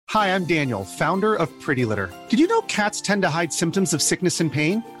Hi, I'm Daniel, founder of Pretty Litter. Did you know cats tend to hide symptoms of sickness and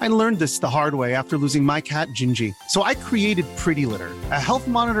pain? I learned this the hard way after losing my cat, Gingy. So I created Pretty Litter, a health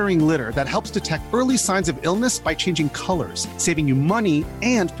monitoring litter that helps detect early signs of illness by changing colors, saving you money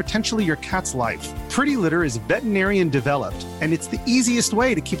and potentially your cat's life. Pretty Litter is veterinarian developed, and it's the easiest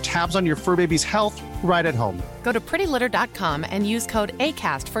way to keep tabs on your fur baby's health right at home. Go to prettylitter.com and use code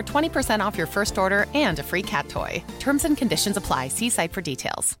ACAST for 20% off your first order and a free cat toy. Terms and conditions apply. See site for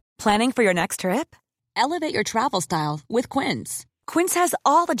details. Planning for your next trip? Elevate your travel style with Quince. Quince has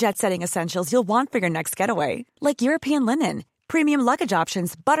all the jet-setting essentials you'll want for your next getaway, like European linen, premium luggage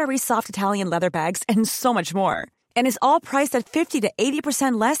options, buttery soft Italian leather bags, and so much more. And is all priced at 50 to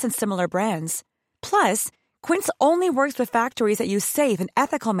 80% less than similar brands. Plus, Quince only works with factories that use safe and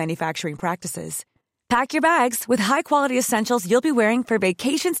ethical manufacturing practices. Pack your bags with high-quality essentials you'll be wearing for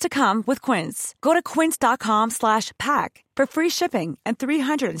vacations to come with Quince. Go to quince.com/pack for free shipping and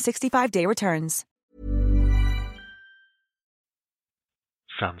 365-day returns.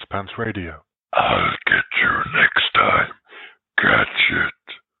 Sans Pants Radio. I'll get you next time. Catch it.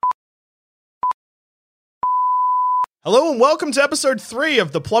 Hello and welcome to episode 3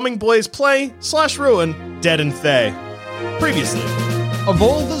 of the Plumbing Boys Play/Ruin Dead and Thay. Previously. Of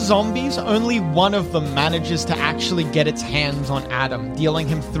all the zombies, only one of them manages to actually get its hands on Adam, dealing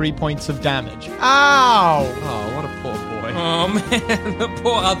him 3 points of damage. Ow! Oh, what a poor boy. Oh, man, the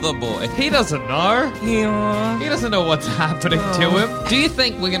poor other boy. He doesn't know. Yeah. He doesn't know what's happening to him. Do you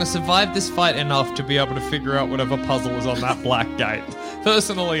think we're going to survive this fight enough to be able to figure out whatever puzzle is on that black gate?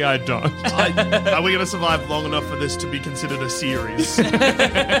 Personally, I don't. Are we going to survive long enough for this to be considered a series?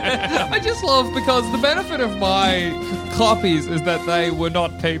 I just love because the benefit of my copies is that they were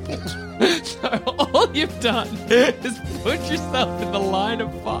not people. So all you've done is put yourself in the line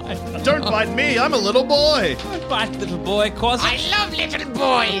of fire. Don't bite me, I'm a little boy. Don't bite, little boy, cause I love little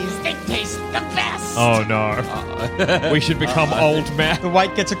boys. They taste the best. Oh no. We should become old men. The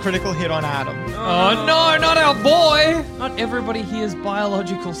white gets a critical hit on Adam. Oh no, not our boy. Not everybody here's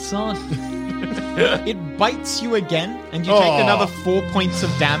biological son. It bites you again, and you take another 4 points of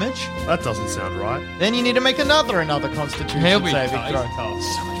damage. That doesn't sound right. Then you need to make another Constitution Here we saving go. throw.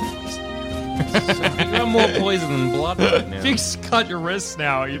 You got more poison than blood right now. If you just cut your wrists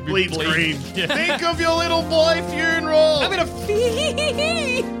now, you'd be Bleeds bleeding. green. Think of your little boy funeral. I'm gonna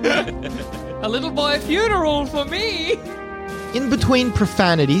a little boy funeral for me. In between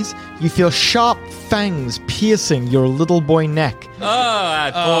profanities, you feel sharp fangs piercing your little boy neck. Oh,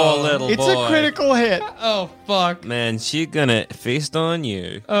 that poor little boy. It's a critical hit. Oh, fuck. Man, she's gonna feast on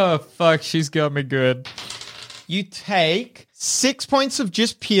you. Oh, fuck. She's got me good. You take 6 points of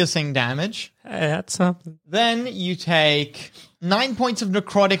just piercing damage. Hey, that's something. Then you take 9 points of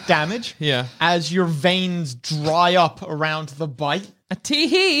necrotic damage. Yeah. As your veins dry up around the bite. A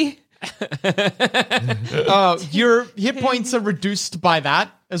tee-hee. Your hit points are reduced by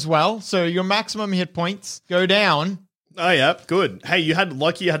that as well. So your maximum hit points go down. Oh, yeah, good. Hey, you had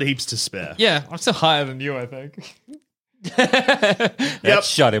heaps to spare. Yeah, I'm still higher than you, I think. Yep.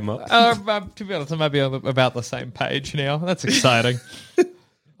 Shut him up. To be honest, I might be on about the same page now. That's exciting.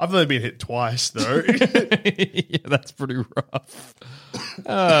 I've only been hit twice, though. Yeah, that's pretty rough.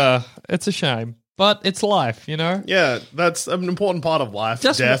 It's a shame. But it's life, you know? Yeah, that's an important part of life,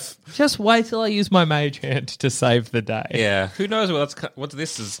 death. Just wait till I use my mage hand to save the day. Yeah, who knows what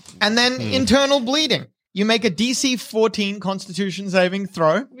this is. And then internal bleeding. You make a DC 14 Constitution saving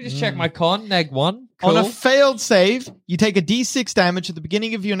throw. Let me just check my con. Neg 1. Cool. On a failed save, you take a D6 damage at the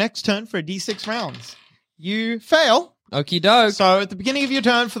beginning of your next turn for a D6 rounds. You fail. Okie doke. So at the beginning of your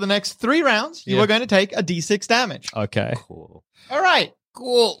turn for the next 3 rounds, you are going to take a D6 damage. Okay. Cool. All right.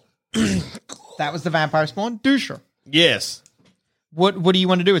 Cool. That was the vampire spawn. Dusher. Yes. What do you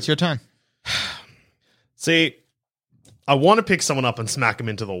want to do? It's your turn. See, I want to pick someone up and smack him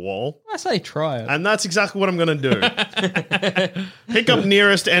into the wall. I say try it. And that's exactly what I'm going to do. Pick up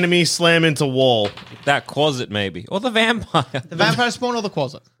nearest enemy, slam into wall. That closet, maybe. Or the vampire. The vampire spawn or the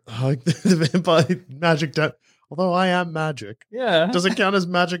closet? The vampire magic although I am magic. Yeah. Does it count as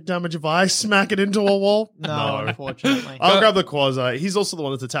magic damage if I smack it into a wall? No, unfortunately. I'll grab the quasi. He's also the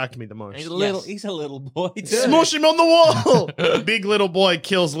one that's attacked me the most. He's a little boy. Too. Smush him on the wall! Big little boy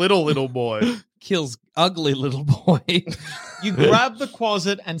kills little boy. Kills ugly little boy. You grab the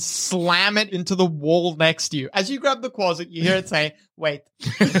quasit and slam it into the wall next to you. As you grab the quasit, you hear it say, wait.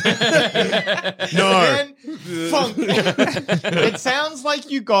 No. Then, funk. It sounds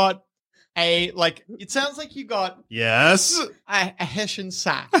like you got Yes. a Hessian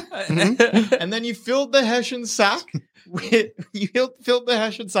sack. And then you filled the Hessian sack You filled the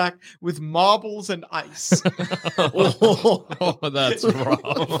Hessian sack with marbles and ice. Oh, that's rough.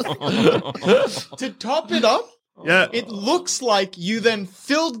 To top it up, Yeah. it looks like you then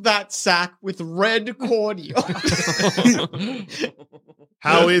filled that sack with red cordial.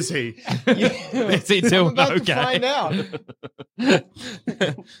 How is he? Is he I'm doing about to okay? find out.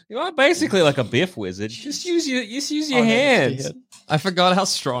 You are basically like a Biff wizard. Just use your hands. I forgot how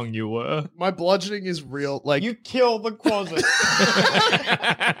strong you were. My bludgeoning is real. Like You kill the closet.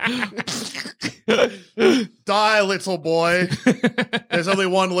 die, little boy. There's only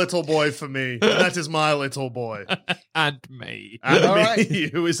one little boy for me, and that is my little boy. And me. And All me, right.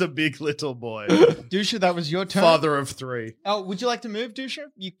 who is a big little boy. Dusha, that was your turn. Father of 3. Oh, would you like to move, Dusha?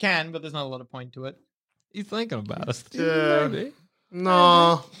 You can, but there's not a lot of point to it. You thinking about us? Yeah. Maybe.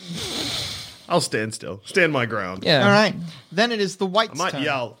 No. I'll stand still. Stand my ground. Yeah. All right. Then it is the I white's might turn.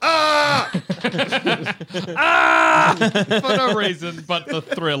 yell. Ah! For no reason but the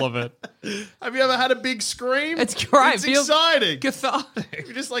thrill of it. Have you ever had a big scream? It's great. It's Feels exciting. cathartic.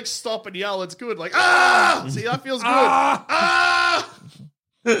 You just like stop and yell. It's good. Like, ah! See, that feels good. Ah!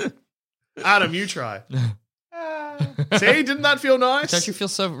 Adam, you try. See, didn't that feel nice? Don't you feel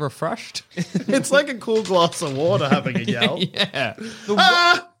so refreshed? It's like a cool glass of water having a yell. Yeah.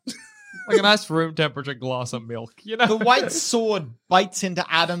 Ah! Like a nice room temperature glass of milk, you know? The white sword bites into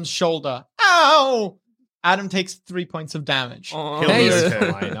Adam's shoulder. Ow! Adam takes 3 points of damage. He'll Hey, be it's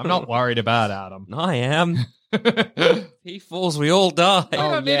okay. fine. I'm not worried about Adam. I am. He falls, we all die. Oh,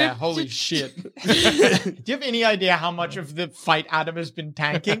 I mean, yeah. it- Holy shit. Do you have any idea how much of the fight Adam has been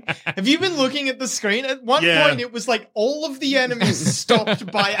tanking? Have you been looking at the screen? At one Yeah. point, it was like all of the enemies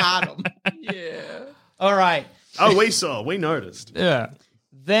stopped by Adam. Yeah. All right. Oh, we saw. We noticed. Yeah.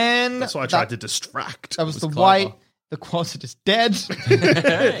 Then That's why I tried to distract. that was the clever. white. The closet is dead.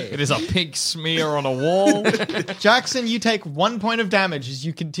 It is a pig smear on a wall. Jackson, you take 1 point of damage as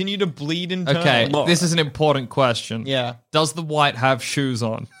you continue to bleed internally. Okay, this is an important question. Yeah. Does the white have shoes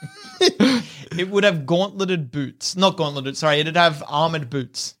on? It would have gauntleted boots. Not gauntleted, sorry. It'd have armored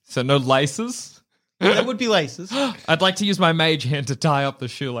boots. So no laces? There would be laces. I'd like to use my mage hand to tie up the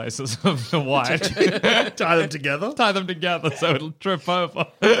shoelaces of the white. Tie them together. Tie them together so it'll trip over.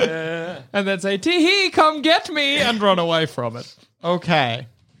 And then say, tee-hee, come get me, and run away from it. Okay.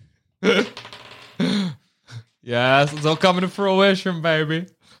 Yes, it's all coming to fruition, baby.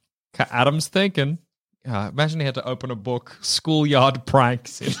 Adam's thinking. Imagine he had to open a book, Schoolyard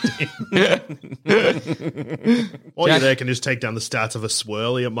Pranks. Or you there can just take down the stats of a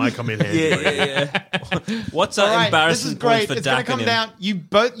swirly. It might come in handy. Yeah. What's All an right, this embarrassing is great. point for It's going Dak to come and down.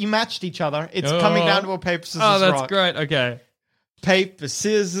 You matched each other. It's Oh. coming down to a paper, scissors, Oh, that's rock. great. Okay. Paper,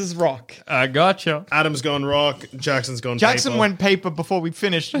 scissors, rock. I gotcha. Adam's gone rock. Jackson's gone Jackson paper. went paper before we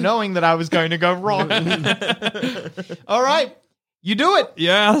finished, knowing that I was going to go rock. All right. You do it.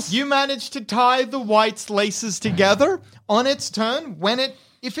 Yes. You manage to tie the white's laces together. On its turn,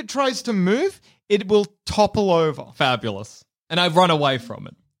 if it tries to move, it will topple over. Fabulous. And I run away from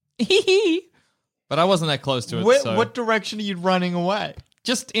it. But I wasn't that close to it, so... What direction are you running away?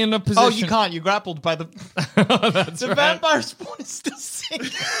 Just in a position... Oh, you can't. You're grappled by the... That's The right. vampire spawn is still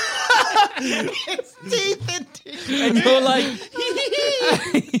sinking. Its teeth into... And you're like...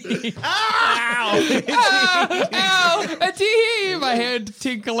 Ow! Ow! A tee! My hand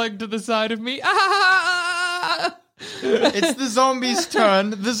tinkling to the side of me. Ah! It's the zombie's turn.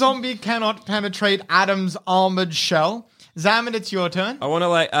 The zombie cannot penetrate Adam's armored shell. Zaman, it's your turn. I want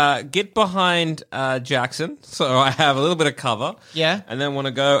to get behind Jackson, so I have a little bit of cover. Yeah. And then want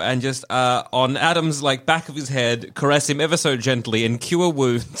to go and just on Adam's back of his head, caress him ever so gently and cure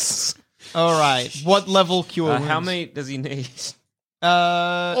wounds. All right. What level cure wounds? How many does he need?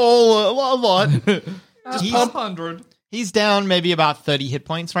 a lot. He's, 100. he's down maybe about 30 hit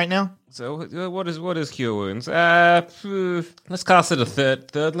points right now. So what is cure wounds? Let's cast it a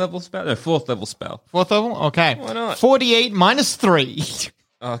third level spell. No, 4th level spell. 4th level? Okay. Why not? 48 minus 3.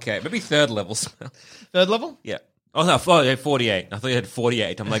 Okay, maybe 3rd level spell. 3rd level? Yeah. Oh no, 48. I thought you had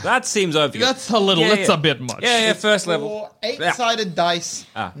 48. I'm like, that seems over. That's a little... That's a bit much. Yeah, first level. For 8-sided dice,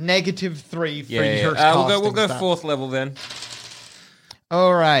 -3 for your We'll go casting stat. 4th level then.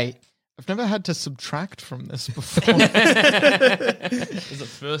 All right. I've never had to subtract from this before. It's the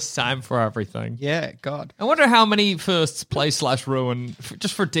first time for everything. Yeah, God. I wonder how many firsts play/ruin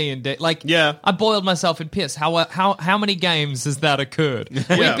just for D&D. Yeah. I boiled myself in piss. How many games has that occurred?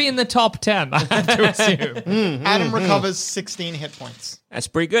 We'd be in the top 10, I have to assume. Adam recovers 16 hit points. That's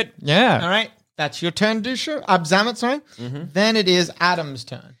pretty good. Yeah. All right. That's your turn, Dusha. Zamet, sorry. Then it is Adam's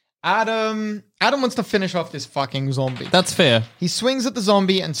turn. Adam wants to finish off this fucking zombie. That's fair. He swings at the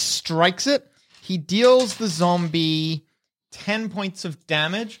zombie and strikes it. He deals the zombie 10 points of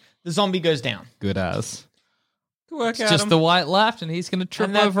damage. The zombie goes down. Good as. Good work, It's just the white left, and he's going to trip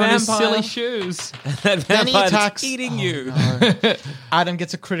And that over in his vampire. silly shoes. That Then he vampire that's attacks- eating you. Adam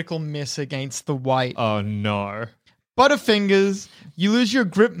gets a critical miss against the white. Oh, no. Butterfingers, you lose your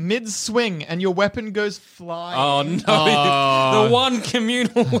grip mid-swing, and your weapon goes flying. Oh no! The one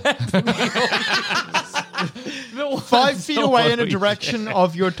communal weapon. 5 feet away in a direction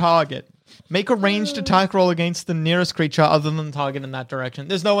of your target. Make a ranged attack roll against the nearest creature other than the target in that direction.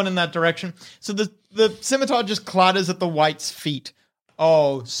 There's no one in that direction. So the scimitar just clatters at the white's feet.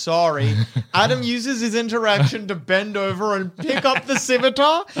 Oh, sorry. Adam uses his interaction to bend over and pick up the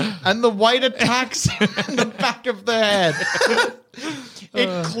scimitar, and the white attacks him in the back of the head.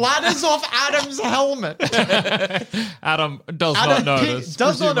 It clatters off Adam's helmet. Adam does not notice.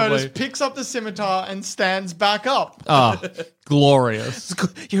 Does not presumably. notice, picks up the scimitar and stands back up. Ah, glorious.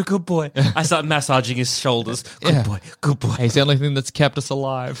 You're a good boy. I start massaging his shoulders. Good boy. Good boy. He's the only thing that's kept us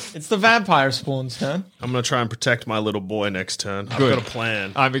alive. It's the vampire spawn's turn. I'm going to try and protect my little boy next turn. Good. I've got a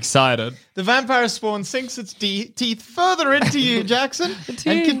plan. I'm excited. The vampire spawn sinks its teeth further into you, Jackson,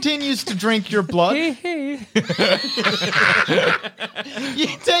 and continues to drink your blood. You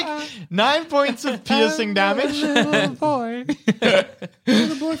take 9 points of piercing damage. Little boy.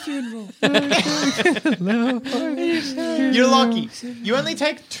 You're lucky. You only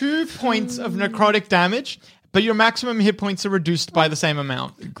take 2 points of necrotic damage, but your maximum hit points are reduced by the same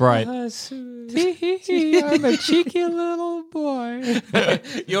amount. Great. I'm a cheeky little boy.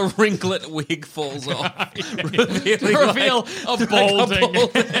 Your ringlet wig falls off. Reveal a balding.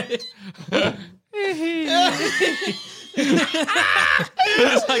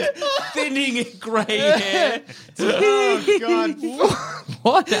 It's like thinning grey hair. Oh, God.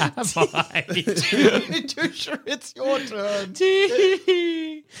 What am I? Too sure it's your turn.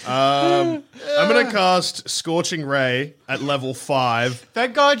 I'm going to cast Scorching Ray at level 5.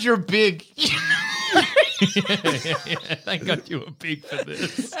 Thank God you're big. Thank God you were big for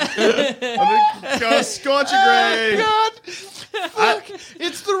this. I'm going to cast Scorching Ray. God. Fuck.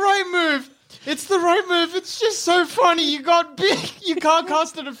 It's the right move. It's the right move. It's just so funny. You got big. You can't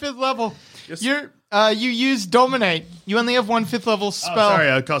cast it at 5th level. Yes. You use Dominate. You only have 1 5th level spell. Oh,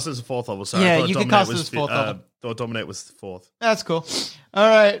 sorry, I cast it as a 4th level. Sorry, Yeah, I thought you can Dominate cast it was as 4th level. Thought Dominate was 4th. That's cool. All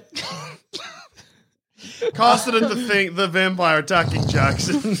right. Cast it at the vampire attacking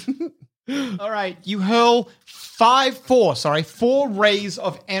Jackson. All right. You hurl 4 rays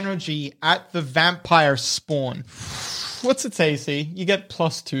of energy at the vampire spawn. What's its AC? You get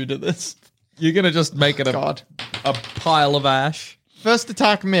 +2 to this. You're going to just make it God. a pile of ash. First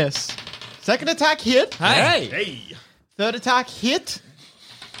attack miss. Second attack hit. Hey. Third attack hit.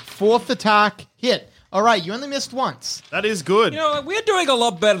 Fourth attack hit. All right, you only missed once. That is good. You know, we're doing a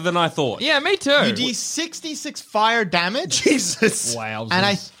lot better than I thought. Yeah, me too. You do 66 fire damage. Jesus. Wow. And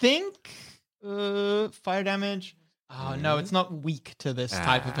I think fire damage. Oh, no, it's not weak to this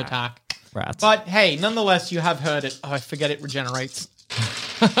type of attack. Rats. But hey, nonetheless, you have heard it. Oh, I forget it regenerates.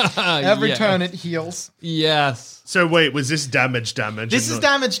 Every turn it heals. Yes. So wait, was this damage? This is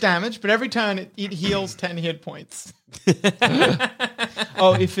damage, but every turn it heals 10 hit points.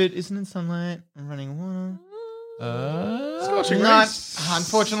 Oh, if it isn't in sunlight, I'm running water. Scorching Not, Ray.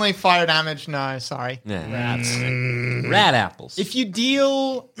 unfortunately, fire damage. No, sorry. Rats. Rat apples. If you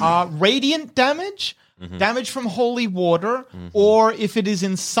deal radiant damage, damage from holy water, or if it is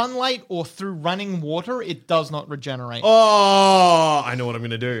in sunlight or through running water, it does not regenerate. Oh, I know what I'm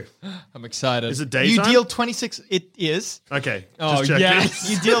going to do. I'm excited. Is it You daytime? deal 26. It is. Okay. Oh, just checking. yes.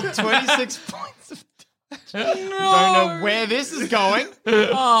 You deal 26 points of damage. Don't know where this is going. You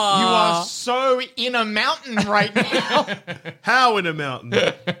are so in a mountain right now. How in a mountain?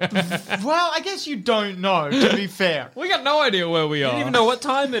 Well, I guess you don't know, to be fair. We got no idea where we are. I don't even know what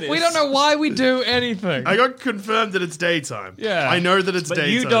time it is. We don't know why we do anything. I got confirmed that it's daytime. Yeah. I know that it's But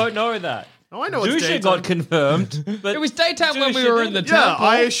daytime. you don't know that. Oh, I know it's Zusha daytime. got confirmed. But It was daytime when we Zusha were in the didn't. Yeah, temple.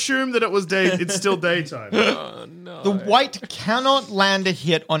 I assume that it was day. It's still daytime. The white cannot land a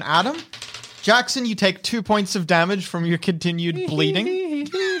hit on Adam. Jackson, you take 2 points of damage from your continued bleeding.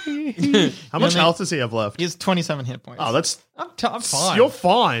 How much health does he have left? He has 27 hit points. Oh, that's I'm fine. You're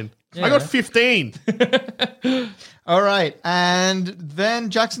fine. I got 15. All right, and then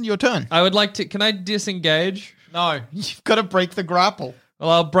Jackson, your turn. I would like to. Can I disengage? No, you've got to break the grapple.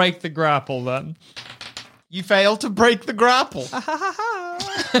 Well, I'll break the grapple then. You fail to break the grapple.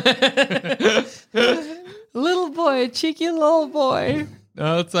 Little boy, cheeky little boy.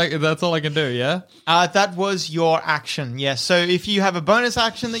 That's all I can do. Yeah. That was your action. Yes. So if you have a bonus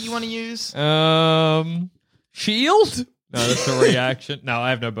action that you want to use, Shield. No, that's a reaction. No,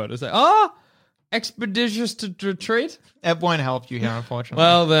 I have no bonus. expeditious to retreat? It won't help you here, unfortunately.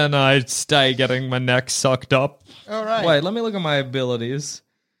 Well, then I'd stay getting my neck sucked up. All right. Wait, let me look at my abilities.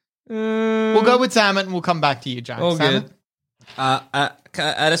 We'll go with Zamet and we'll come back to you, Jack. Oh, Zamet? good.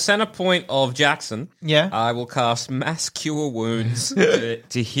 At a center point of Jackson, Yeah. I will cast Mass Cure Wounds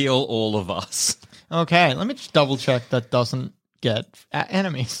to heal all of us. Okay, let me just double check that doesn't get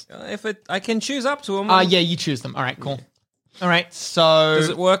enemies. I can choose up to them. Yeah, you choose them. All right, cool. All right, so... Does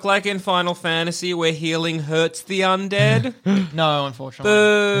it work like in Final Fantasy where healing hurts the undead? No, unfortunately.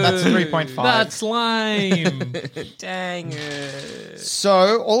 Boo. That's 3.5. That's lame. Dang it.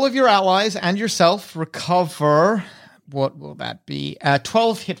 So, all of your allies and yourself recover... What will that be?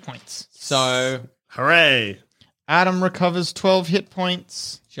 12 hit points. So, Hooray. Adam recovers 12 hit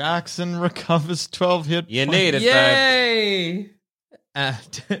points. Jackson recovers 12 hit You points. need it, babe.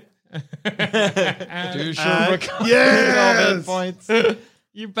 Yay! Dusha recovers yes! 12 hit points.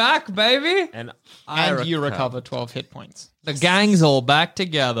 You back, baby? And You recover 12 hit points. The gang's all back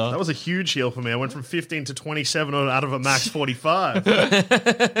together. That was a huge heal for me. I went from 15 to 27 out of a max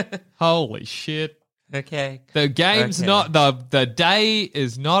 45. Holy shit. Okay. The game's Okay. not... The day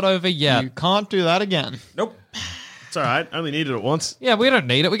is not over yet. You can't do that again. Nope. It's all right. I only needed it once. Yeah, we don't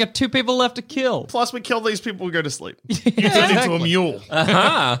need it. We got 2 people left to kill. Plus, we kill these people, we go to sleep. You turn into a mule.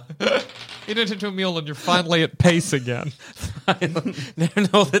 You turned into a mule and you're finally at peace again.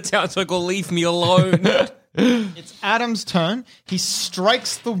 No, the townsfolk will leave me alone. It's Adam's turn. He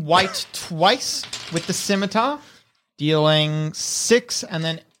strikes the white twice with the scimitar, dealing 6 and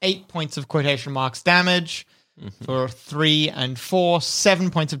then 8 points of quotation marks damage for 3 and 4,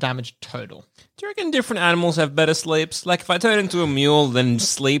 7 points of damage total. Do you reckon different animals have better sleeps? Like, if I turn into a mule, then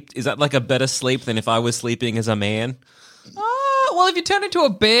sleep, is that like a better sleep than if I was sleeping as a man? Well, if you turn into a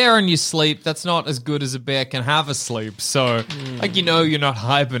bear and you sleep, that's not as good as a bear can have a sleep. So, you're not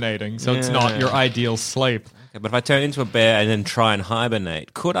hibernating, so it's not your ideal sleep. Okay, but if I turn into a bear and then try and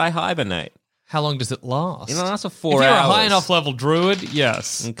hibernate, could I hibernate? How long does it last? It lasts for If 4 you're hours. a high enough level druid,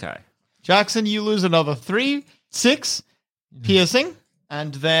 yes. Okay. Jackson, you lose another 3, 6 piercing,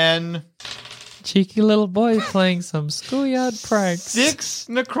 and then Cheeky little boy playing some schoolyard pranks. 6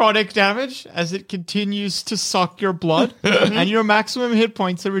 necrotic damage as it continues to suck your blood, and your maximum hit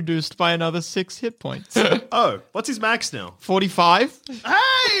points are reduced by another 6 hit points. Oh, what's his max now? 45. Hey!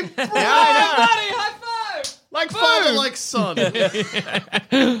 High five! Like father, like son.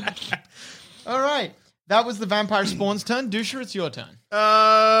 All right. That was the Vampire Spawn's turn. Dusha, it's your turn.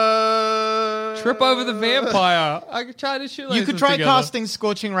 Trip over the vampire. I could try to shoot. You could try casting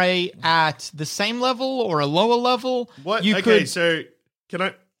Scorching Ray at the same level or a lower level. What? You Okay, could... so can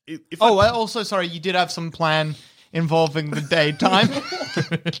I... also, sorry, you did have some plan involving the daytime.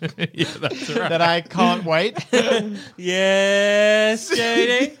 Yeah, that's right. That I can't wait. Yes,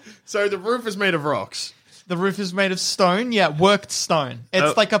 JD. So the roof is made of rocks. The roof is made of stone. Yeah, worked stone.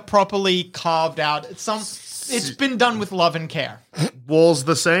 It's like a properly carved out. It's been done with love and care. Walls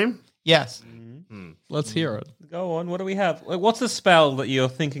the same? Yes. Let's hear it. Go on, what do we have? Like, what's the spell that you're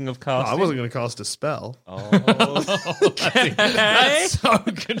thinking of Oh, casting? I wasn't going to cast a spell. That's so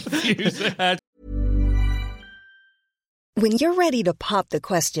confusing. When you're ready to pop the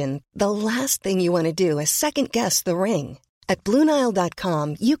question, the last thing you want to do is second-guess the ring. At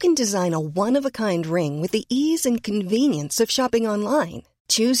BlueNile.com, you can design a one-of-a-kind ring with the ease and convenience of shopping online.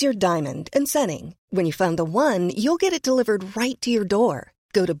 Choose your diamond and setting. When you find the one, you'll get it delivered right to your door.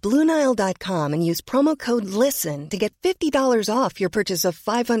 Go to BlueNile.com and use promo code LISTEN to get $50 off your purchase of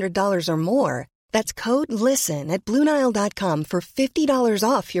 $500 or more. That's code LISTEN at BlueNile.com for $50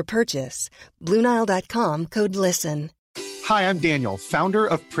 off your purchase. BlueNile.com, code LISTEN. Hi, I'm Daniel, founder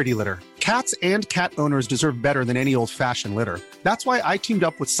of Pretty Litter. Cats and cat owners deserve better than any old-fashioned litter. That's why I teamed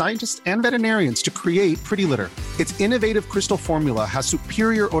up with scientists and veterinarians to create Pretty Litter. Its innovative crystal formula has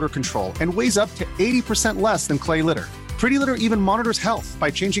superior odor control and weighs up to 80% less than clay litter. Pretty Litter even monitors health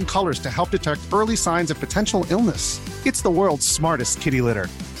by changing colors to help detect early signs of potential illness. It's the world's smartest kitty litter.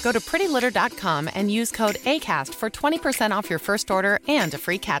 Go to prettylitter.com and use code ACAST for 20% off your first order and a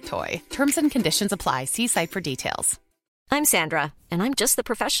free cat toy. Terms and conditions apply. See site for details. I'm Sandra, and I'm just the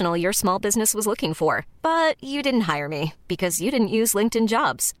professional your small business was looking for. But you didn't hire me because you didn't use LinkedIn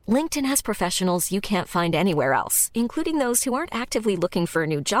Jobs. LinkedIn has professionals you can't find anywhere else, including those who aren't actively looking for a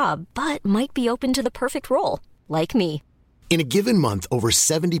new job, but might be open to the perfect role, like me. In a given month, over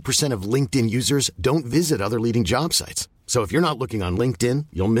 70% of LinkedIn users don't visit other leading job sites. So if you're not looking on LinkedIn,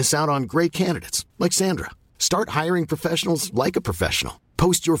 you'll miss out on great candidates like Sandra. Start hiring professionals like a professional.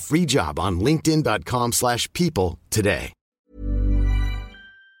 Post your free job on linkedin.com/people today.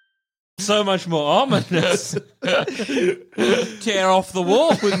 so much more ominous. Tear off the wall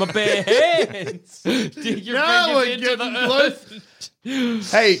with my bare hands. Dig your Now fingers we're into the getting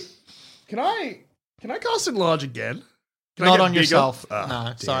earth. Hey, can I cast Enlarge again? Can I Not get on bigger? yourself. Ah, No,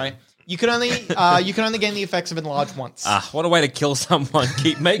 damn. sorry. You can only gain the effects of enlarge once. What a way to kill someone.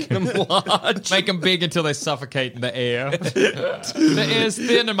 Keep making them large. Make them big until they suffocate in the air. The air's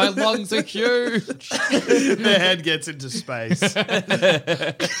thin and my lungs are huge. Their head gets into space.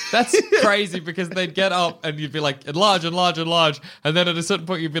 That's crazy because they'd get up and you'd be like, enlarge, enlarge, enlarge. And then at a certain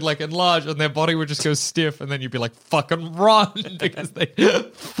point, you'd be like, enlarge, and their body would just go stiff. And then you'd be like, fucking run because they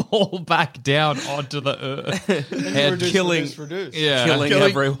fall back down onto the earth. Head killing, Yeah. killing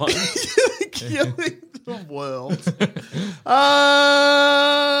everyone. Killing the world.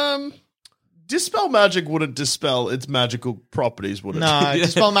 Dispel magic wouldn't dispel its magical properties, would it? No,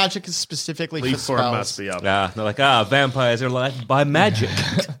 dispel magic is specifically Leave for for it spells. must be up. They're like, vampires are lighted by magic.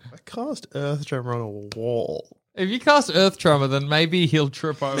 I cast Earth Tremor on a wall. If you cast Earth Tremor, then maybe he'll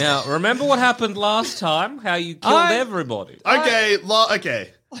trip over. Now, remember what happened last time? How you killed everybody. Okay, okay.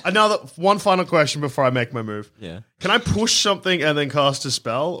 Another one final question before I make my move. Yeah. Can I push something and then cast a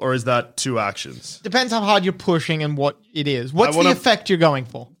spell, or is that 2 actions? Depends how hard you're pushing and what it is. What's the wanna- effect you're going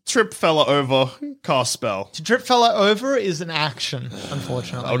for? Trip fella over, cast spell. To trip fella over is an action,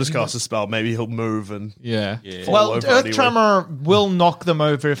 unfortunately. I'll just cast a spell. Maybe he'll move and Yeah. fall Well, over Earth anyway. Tremor will knock them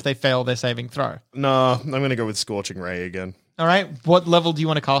over if they fail their saving throw. No, I'm going to go with Scorching Ray again. All right. What level do you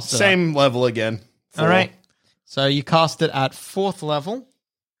want to cast it at? Same level again. All right. So you cast it at 4th level.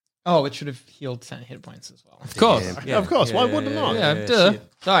 Oh, it should have healed 10 hit points as well. Of course. Yeah, of course. Why wouldn't it not? Yeah, duh.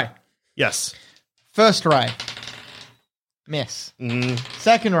 Sorry. Yes. First ray. Miss.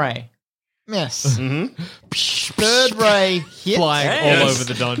 Second ray. Miss. Third ray. Hit. Flying all over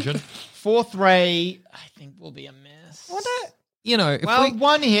the dungeon. Fourth ray, I think, will be a miss. You know, if, Well,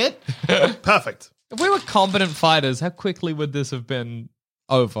 one hit. Perfect. if we were competent fighters, how quickly would this have been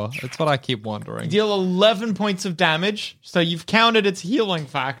over? That's what I keep wondering. Deal 11 points of damage. So you've counted its healing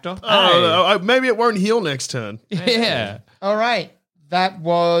factor. Maybe it won't heal next turn. Yeah. All right. That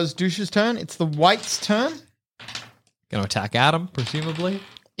was Douche's turn. It's the White's turn. Gonna attack Adam, presumably.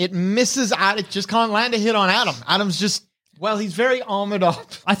 It misses at it. Just can't land a hit on Adam. Adam's just, well, he's very armored up.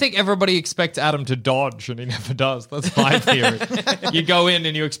 I think everybody expects Adam to dodge, and he never does. That's my theory. You go in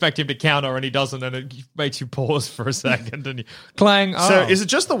and you expect him to counter, and he doesn't, and it makes you pause for a second, and you clang. So is it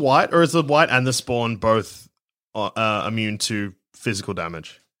just the White, or is the White and the Spawn both immune to physical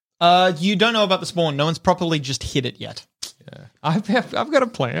damage? You don't know about the spawn. No one's properly just hit it yet. Yeah. I've got a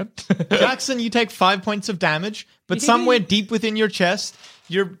plan. Jackson, you take 5 points of damage, but somewhere deep within your chest,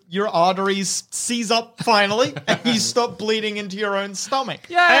 your arteries seize up finally, and you stop bleeding into your own stomach.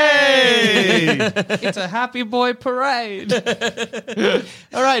 Yay! It's a happy boy parade.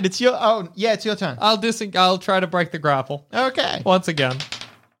 All right, it's your. Oh, yeah, it's your turn. I'll try to break the grapple Okay. once again.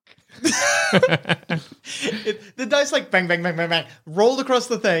 The dice like bang, bang, bang, bang, bang, rolled across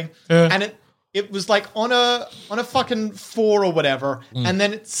the thing, and it was like on a fucking 4 or whatever, and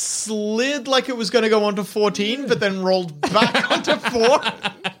then it slid like it was going to go onto 14, but then rolled back onto 4.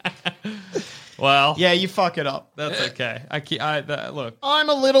 Well, Yeah, you fuck it up. that's okay. Look. I'm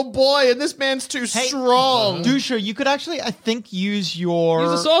a little boy, and this man's too strong. Dusha, you could actually, I think, use your...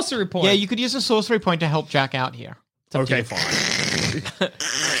 Use a sorcery point. Yeah, you could use a sorcery point to help Jack out here. It's up to Okay, you. fine.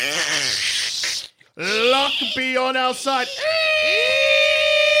 Luck be on our side.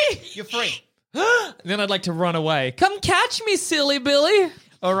 You're free. Then I'd like to run away. Come catch me, silly Billy.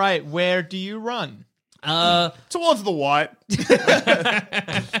 All right, where do you run? Towards the White.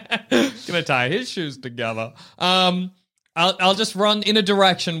 Gonna tie his shoes together. I'll just run in a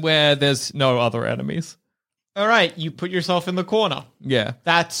direction where there's no other enemies. All right, you put yourself in the corner. Yeah.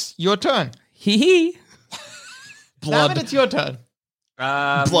 That's your turn. Hee hee. Blood. It's your turn.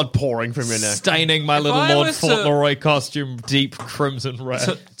 Blood pouring from your neck. Staining my little I Lord was to- Fauntleroy costume deep crimson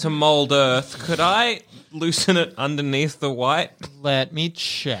red. To mold Earth, could I loosen it underneath the White? Let me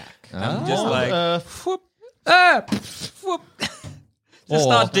check. I'm just like, Whoop. whoop. Just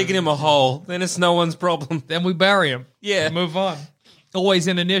start digging him a hole. Then it's no one's problem. Then we bury him. Yeah. Move on. Always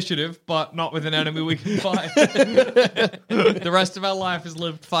in initiative, but not with an enemy we can fight. The rest of our life is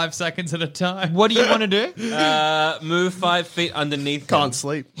lived 5 seconds at a time. What do you want to do? Move 5 feet underneath. Can't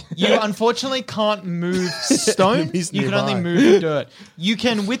sleep. You unfortunately can't move stone. Enemies You can only nearby. move dirt. You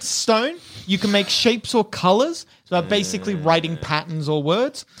can, with stone, you can make shapes or colors. So basically writing patterns or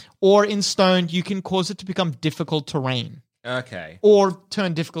words. Or in stone, you can cause it to become difficult terrain. Okay. Or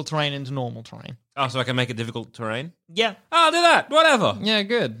turn difficult terrain into normal terrain. Oh, so I can make it difficult terrain? Yeah. I'll do that. Whatever. Yeah,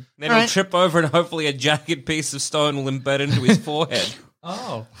 good. Then All he'll right. trip over and hopefully a jagged piece of stone will embed into his forehead.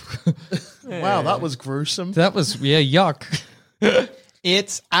 Oh. Wow, that was gruesome. That was, yuck.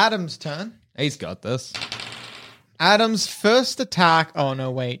 It's Adam's turn. He's got this. Adam's first attack. Oh,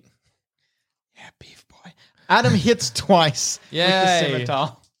 no, wait. Yeah, beef boy. Adam hits twice with the Yay.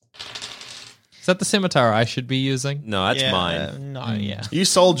 scimitar. Is that the scimitar I should be using? No, that's mine. No, yeah. You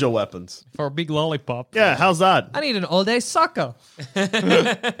sold your weapons. For a big lollipop. Yeah, how's that? I need an all-day sucker.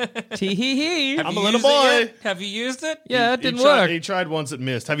 Tee-hee-hee. Have I'm you a little used it boy. yet? Have you used it? Yeah, it didn't He tried- work. He tried once, it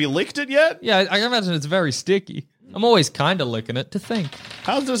missed. Have you licked it yet? Yeah, I imagine it's very sticky. I'm always kind of licking it to think.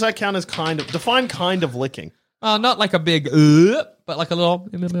 How does that count as kind of... Define kind of licking. Not like a big, but like a little...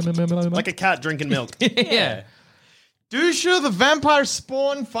 Like a cat drinking milk. Yeah. Dusha, the vampire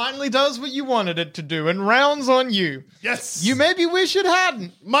spawn, finally does what you wanted it to do and rounds on you. Yes! You maybe wish it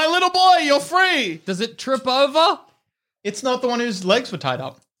hadn't. My little boy, you're free! Does it trip over? It's not the one whose legs were tied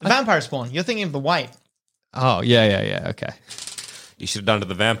up. The vampire spawn. You're thinking of the white. Oh, yeah, okay. You should have done it to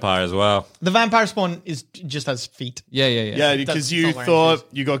the vampire as well. The vampire spawn is just has feet. Yeah. Yeah, because That's you not wearing thought shoes.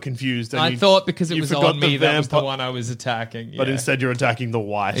 you got confused. And I you- thought because it you was forgot on me, that was the vampi- one I was attacking. But yeah. instead you're attacking the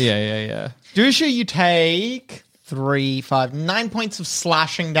wife. Yeah. Dusha, you take 3, 5, 9 points of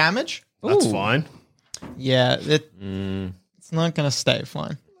slashing damage. That's Ooh. fine. Yeah, it's not going to stay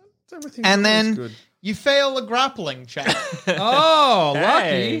fine. Everything's And always then good. you fail a grappling check. Oh, Hey.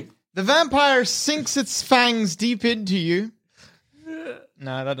 lucky. The vampire sinks its fangs deep into you.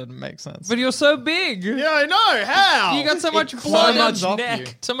 No, that didn't make sense. But you're so big. Yeah, I know. How? You got so much blood climbs and up neck. you.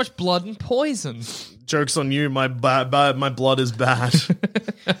 So much blood and poison. Joke's on you. My blood is bad.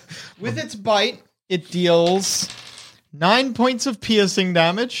 With its bite, it deals 9 points of piercing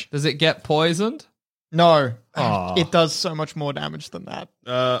damage. Does it get poisoned? No. Aw. It does so much more damage than that.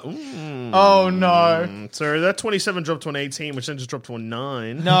 Oh Oh, no. So that 27 dropped to an 18, which then just dropped to a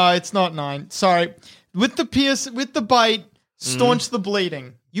 9. No, it's not 9. Sorry. With the bite, staunch the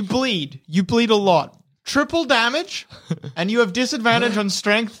bleeding. You bleed a lot. Triple damage, and you have disadvantage on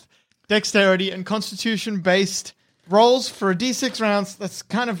strength, dexterity, and constitution-based rolls for a d6 rounds. That's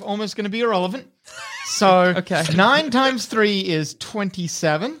kind of almost going to be irrelevant. So, Okay. 9 times 3 is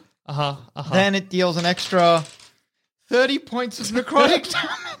 27. Then it deals an extra 30 points of necrotic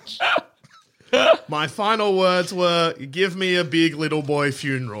damage. My final words were, give me a big little boy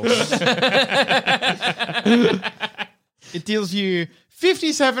funeral. It deals you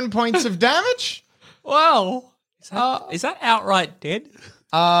 57 points of damage. Well, Is that outright dead?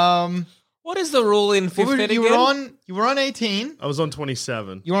 Um, What is the rule in fifth ed you again? were on 18. I was on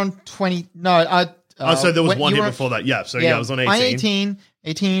 27. You were on 20. No, So there was when one you hit were- before that. Yeah, so yeah, I was on 18.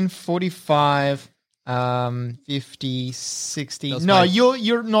 18, 45, 50, 60. That's No, fine.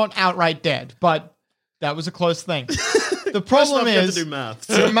 you're not outright dead, but that was a close thing. The problem First off, you have is to do maths.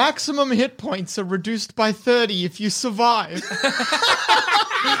 your maximum hit points are reduced by 30 if you survive.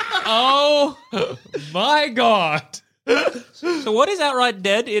 oh my god. So what is outright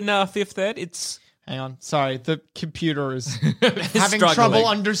dead in fifth ed? It's Hang on. Sorry, the computer is having struggling. trouble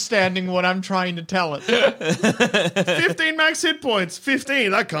understanding what I'm trying to tell it. 15 max hit points.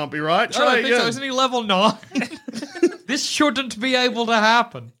 15. That can't be right. I Try don't think so. again. Isn't he level 9? This shouldn't be able to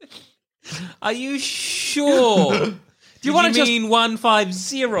happen. Are you sure? Do you wanna just- mean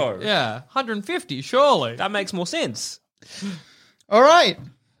 150? Yeah, 150, surely. That makes more sense. All right.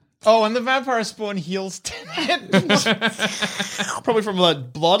 Oh, and the vampire spawn heals 10 hit points. Probably from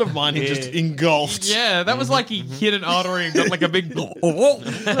that blood of mine he just engulfed. Yeah, that was like he hit an artery and got like a big...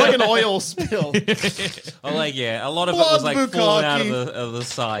 Like an oil spill. Oh, like, yeah, a lot of Blood it was like falling out bukkake. of the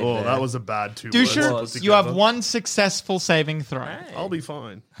side. Oh, there. that was a bad 2 words. Dusha, you have one successful saving throw. I'll be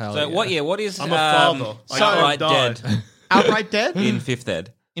fine. So what is I'm a father. I outright died. dead Outright dead? in fifth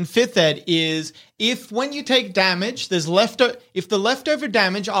ed? In 5th ed is if when you take damage, there's if the leftover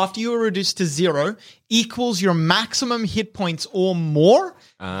damage after you are reduced to 0 equals your maximum hit points or more,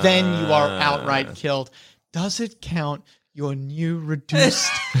 then you are outright killed. Does it count your new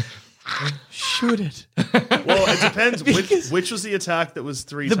reduced? Should it? Well, it depends. Which was the attack that was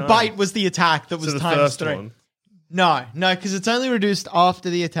 3 The times? bite was the attack that was So the times first 3. one. No, because it's only reduced after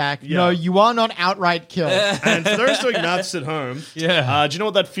the attack. Yeah. No, you are not outright killed. And for those doing maths at home, Yeah. do you know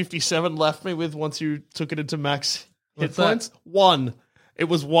what that 57 left me with once you took it into max hit What's that? points? 1. It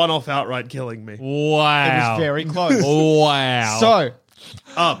was 1 off outright killing me. It Wow. was very close. Wow. So,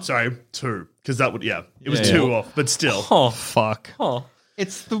 Oh, sorry, 2. Because that would, it was Yeah. 2 off, but still. Oh, fuck. Oh,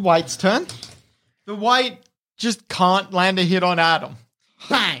 it's the white's turn. The white just can't land a hit on Adam.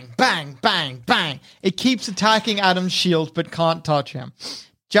 Bang, bang, bang, bang. It keeps attacking Adam's shield but can't touch him.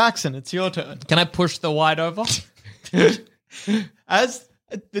 Jackson, it's your turn. Can I push the white over? As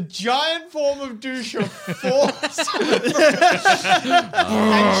The giant form of Dusha falls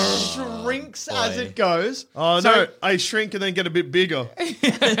and shrinks as it goes. Oh, no. I shrink and then get a bit bigger.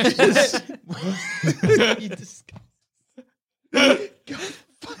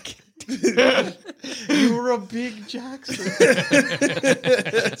 You were a big Jackson.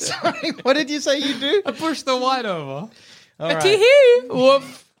 Sorry, what did you say you do? I pushed the white over.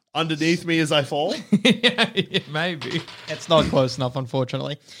 Woof. Underneath me as I fall? yeah, maybe. It's not close enough,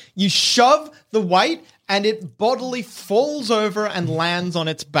 unfortunately. You shove the white and it bodily falls over and lands on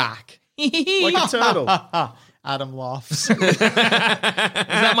its back. Like a turtle. Adam laughs. Is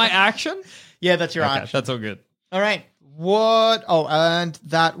that my action? Yeah, that's your action. That's all good. All right. What? Oh, and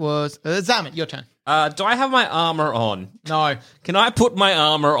that was Zamet, your turn. Do I have my armor on? No. Can I put my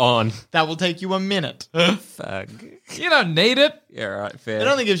armor on? That will take you a minute. Fuck. You don't need it. Yeah, right, fair. It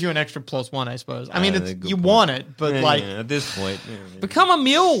only gives you an extra +1, I suppose. I mean, you want it, but at this point. Become a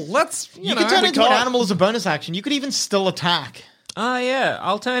mule. Let's, you can turn into an animal as a bonus action. You could even still attack. Oh, yeah.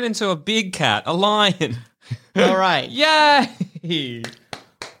 I'll turn into a big cat, a lion. All right. Yay!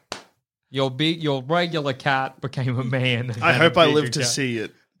 Your regular cat became a man. I hope I live to see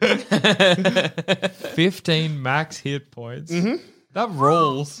it. 15 max hit points. Mm-hmm. That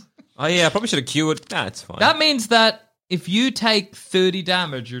rolls. Oh, yeah, I probably should have cured. Nah, it's fine. That means that if you take 30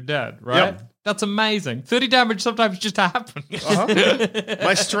 damage, you're dead, right? Yep. That's amazing. 30 damage sometimes just happens.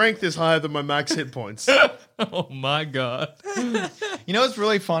 My strength is higher than my max hit points. Oh, my God. You know what's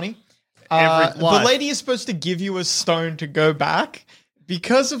really funny? The lady is supposed to give you a stone to go back.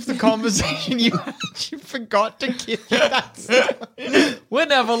 Because of the conversation you had, you forgot to give you that stone. We're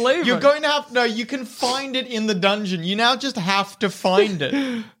never leaving. You're going to have... No, you can find it in the dungeon. You now just have to find it.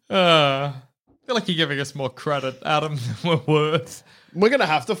 I feel like you're giving us more credit, Adam, than we're worth. We're going to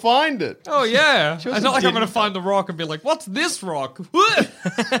have to find it. Oh, yeah. It's not like I'm going to find the rock and be like, what's this rock? You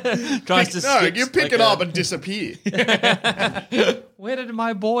pick it up and disappear. Where did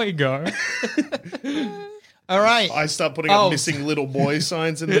my boy go? All right. I start putting up missing little boy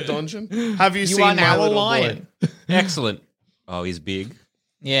signs in the dungeon. Have you seen are my now a little lion. boy? Excellent. Oh, he's big.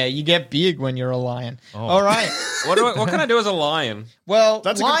 Yeah, you get big when you're a lion. All right. What can I do as a lion? Well,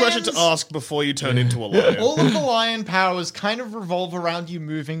 that's a good question to ask before you turn into a lion. All of the lion powers kind of revolve around you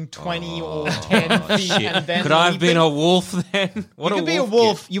moving 20 or 10 feet. Shit. And then Could I have been a wolf then? You could be a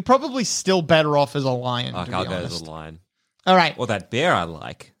wolf. You're probably still better off as a lion. Okay, I'll go as a lion. All right. Or that bear I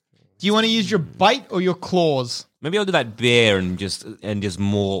like. Do you want to use your bite or your claws? Maybe I'll do that bear and just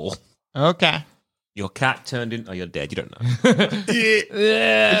maul. Okay. Your cat turned in... Oh, you're dead. You don't know.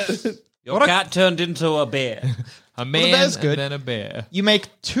 Your cat turned into a bear. A man bear's good. and then a bear. You make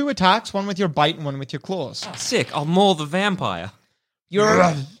 2 attacks, one with your bite and one with your claws. Oh, sick. I'll maul the vampire.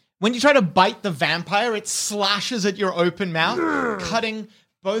 When you try to bite the vampire, it slashes at your open mouth, cutting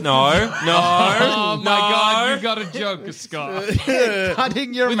both No. Oh, my God. You got a joke, Scott.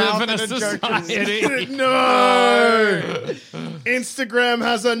 cutting your We mouth live in a in a joke. society. No! Instagram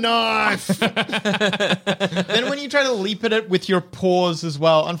has a knife. Then when you try to leap at it with your paws as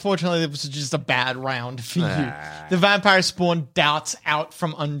well, unfortunately, it was just a bad round for you. The vampire spawn darts out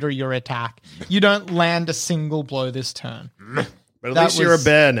from under your attack. You don't land a single blow this turn. But at least you're a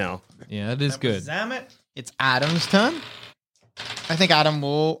bear now. Yeah, it is good. Zamet. It's Adam's turn. I think Adam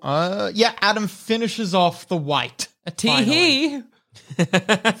will... Adam finishes off the white. A tee-hee.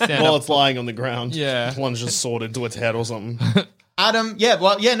 While it's lying on the ground. Yeah. Plunges a sword into its head or something. Adam,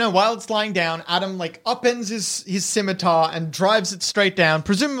 while it's lying down, Adam, upends his scimitar and drives it straight down,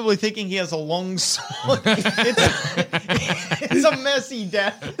 presumably thinking he has a long sword. It's a messy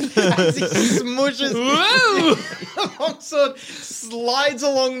death. As he smushes the long sword, slides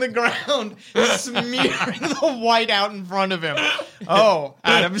along the ground, smearing the white out in front of him. Oh,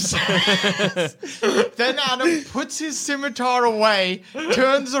 Adam says. Then Adam puts his scimitar away,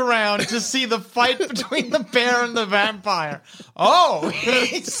 turns around to see the fight between the bear and the vampire. Oh,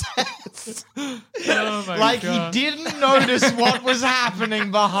 he says, God. he didn't notice what was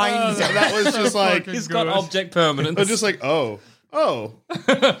happening behind him. That was just like... He's got object permanence. I was just like, oh.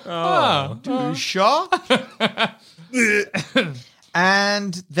 Dusha.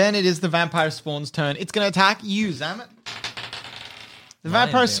 And then it is the vampire spawn's turn. It's going to attack you, Zamet. The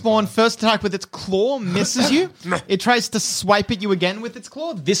vampire spawn first attack with its claw misses you. It tries to swipe at you again with its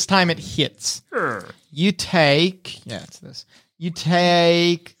claw. This time it hits. You take... Yeah, it's this. You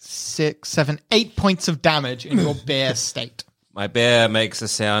take 6, 7, 8 points of damage in your bear state. My bear makes a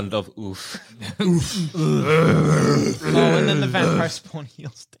sound of oof. Oof. And then the vampire spawn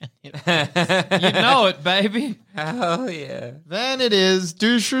heals 10 hit points. You know it, baby. Oh, yeah. Then it is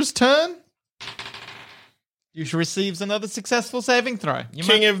Dusher's turn. Dusha receives another successful saving throw.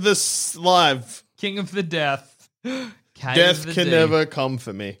 King of the live. King of the death. Death can never come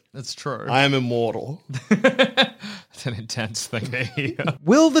for me. That's true. I am immortal. It's an intense thing to hear.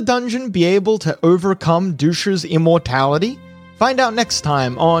 Will the dungeon be able to overcome Dusha's immortality? Find out next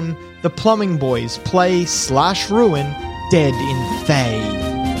time on The Plumbing Boys Play/Ruin Dead in Thay.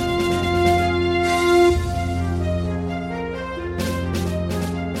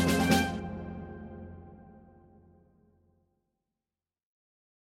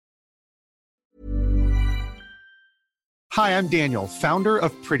 Hi, I'm Daniel, founder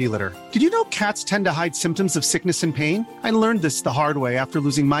of Pretty Litter. Did you know cats tend to hide symptoms of sickness and pain? I learned this the hard way after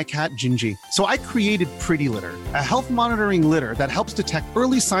losing my cat, Gingy. So I created Pretty Litter, a health monitoring litter that helps detect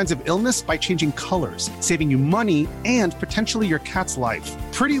early signs of illness by changing colors, saving you money and potentially your cat's life.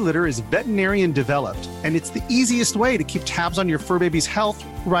 Pretty Litter is veterinarian developed, and it's the easiest way to keep tabs on your fur baby's health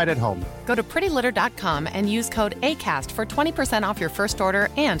right at home. Go to prettylitter.com and use code ACAST for 20% off your first order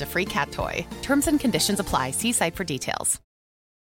and a free cat toy. Terms and conditions apply. See site for details.